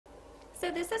So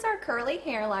this is our curly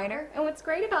hair liner, and what's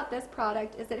great about this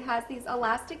product is it has these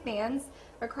elastic bands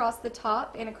across the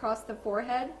top and across the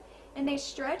forehead, and they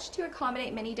stretch to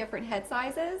accommodate many different head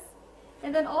sizes.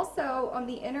 And then also on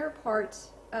the inner part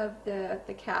of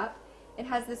the cap, it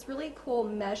has this really cool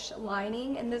mesh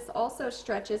lining, and this also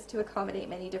stretches to accommodate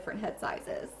many different head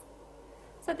sizes.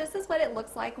 So this is what it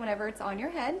looks like whenever it's on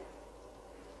your head.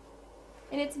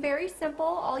 And it's very simple.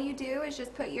 All you do is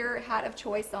just put your hat of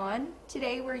choice on.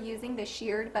 Today we're using the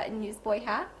sheared button newsboy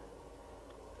hat.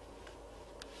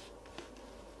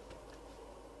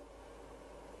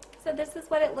 So this is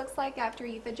what it looks like after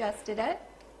you've adjusted it.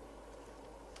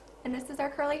 And this is our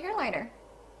curly hair liner.